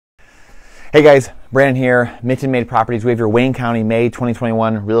Hey guys, Brandon here, Mitten Made Properties. We have your Wayne County May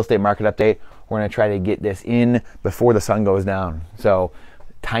 2021 real estate market update. We're going to try to get this in before the sun goes down. So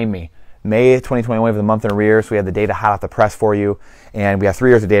time me. May 2021, we have the month in arrears. So we have the data hot off the press for you. And we have 3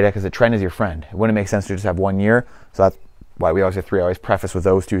 years of data because the trend is your friend. It wouldn't make sense to just have 1 year. So that's why we always have 3. I always preface with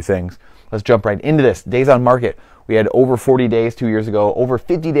those 2 things. Let's jump right into this. Days on market. We had over 40 days 2 years ago, over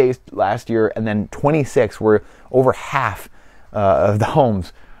 50 days last year, and then 26 were over half of the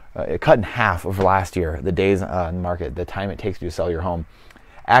homes. It cut in half over last year, the days on the market, the time it takes you to sell your home.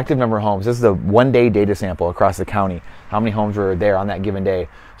 Active number of homes. This is a 1-day data sample across the county. How many homes were there on that given day?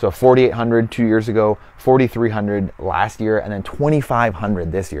 So 4,800 2 years ago, 4,300 last year, and then 2,500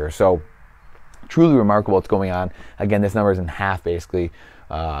 this year. So truly remarkable what's going on. Again, this number is in half basically.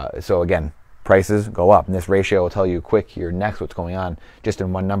 So again, prices go up, and this ratio will tell you quick here next what's going on just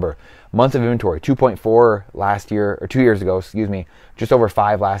in one number. Months of inventory, 2.4 last year, or 2 years ago, excuse me, just over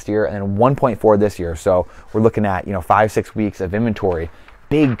 5 last year, and then 1.4 this year. So we're looking at 5-6 weeks of inventory,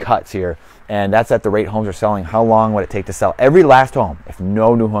 big cuts here, and that's at the rate homes are selling. How long would it take to sell every last home if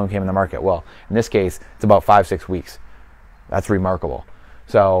no new home came in the market? Well, in this case, it's about 5-6 weeks. That's remarkable.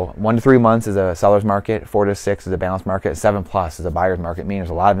 So 1 to 3 months is a seller's market, 4 to 6 is a balanced market, 7+ is a buyer's market, meaning there's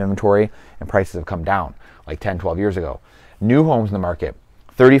a lot of inventory and prices have come down like 10, 12 years ago. New homes in the market,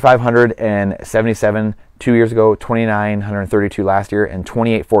 3,577 2 years ago, 2,932 last year, and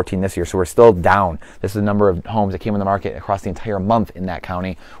 2,814 this year. So we're still down. This is the number of homes that came in the market across the entire month in that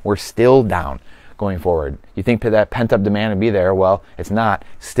county. We're still down going forward. You think that pent-up demand would be there? Well, it's not.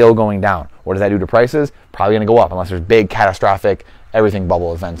 Still going down. What does that do to prices? Probably going to go up unless there's big catastrophic everything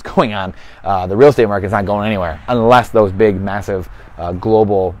bubble events going on. The real estate market is not going anywhere unless those big, massive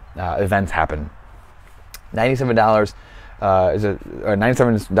global events happen. $97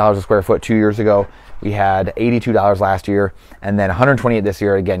 $97 a square foot 2 years ago. We had $82 last year, and then $128 this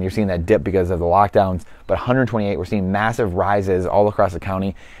year. Again, you're seeing that dip because of the lockdowns, but $128, we're seeing massive rises all across the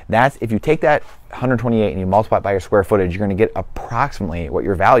county. That's, if you take that $128 and you multiply it by your square footage, you're going to get approximately what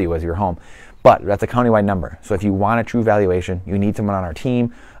your value is of your home. But that's a countywide number. So if you want a true valuation, you need someone on our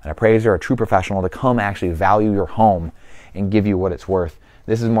team, an appraiser, a true professional to come actually value your home and give you what it's worth.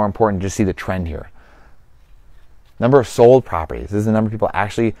 This is more important to just see the trend here. Number of sold properties. This is the number of people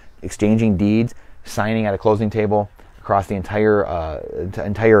actually exchanging deeds, signing at a closing table across the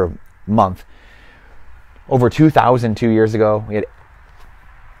entire month. Over 2,000 2 years ago. We had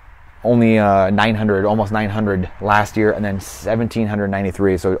only 900, almost 900 last year, and then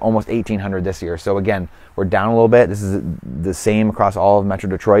 1,793, so almost 1,800 this year. So again, we're down a little bit. This is the same across all of Metro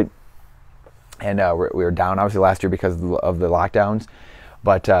Detroit, and we were down obviously last year because of the lockdowns.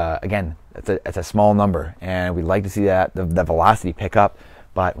 But again, it's a small number, and we'd like to see that the velocity pick up.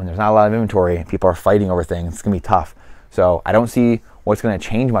 But when there's not a lot of inventory, people are fighting over things. It's gonna be tough. So I don't see what's going to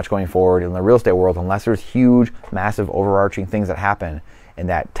change much going forward in the real estate world unless there's huge, massive, overarching things that happen and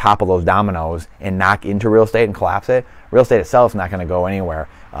that topple those dominoes and knock into real estate and collapse it. Real estate itself is not going to go anywhere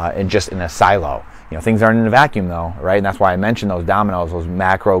and just in a silo. Things aren't in a vacuum though, right? And that's why I mentioned those dominoes, those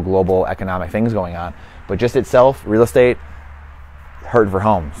macro, global, economic things going on. But just itself, real estate, hurting for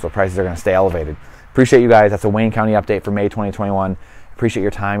homes, so prices are going to stay elevated. Appreciate you guys. That's a Wayne County update for May 2021. Appreciate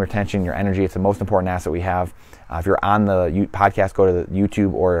your time, your attention, your energy. It's the most important asset we have. If you're on the podcast, go to the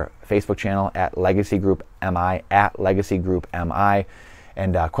YouTube or Facebook channel at Legacy Group MI, at Legacy Group MI.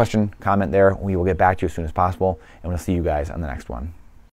 And question, comment there. We will get back to you as soon as possible. And we'll see you guys on the next one.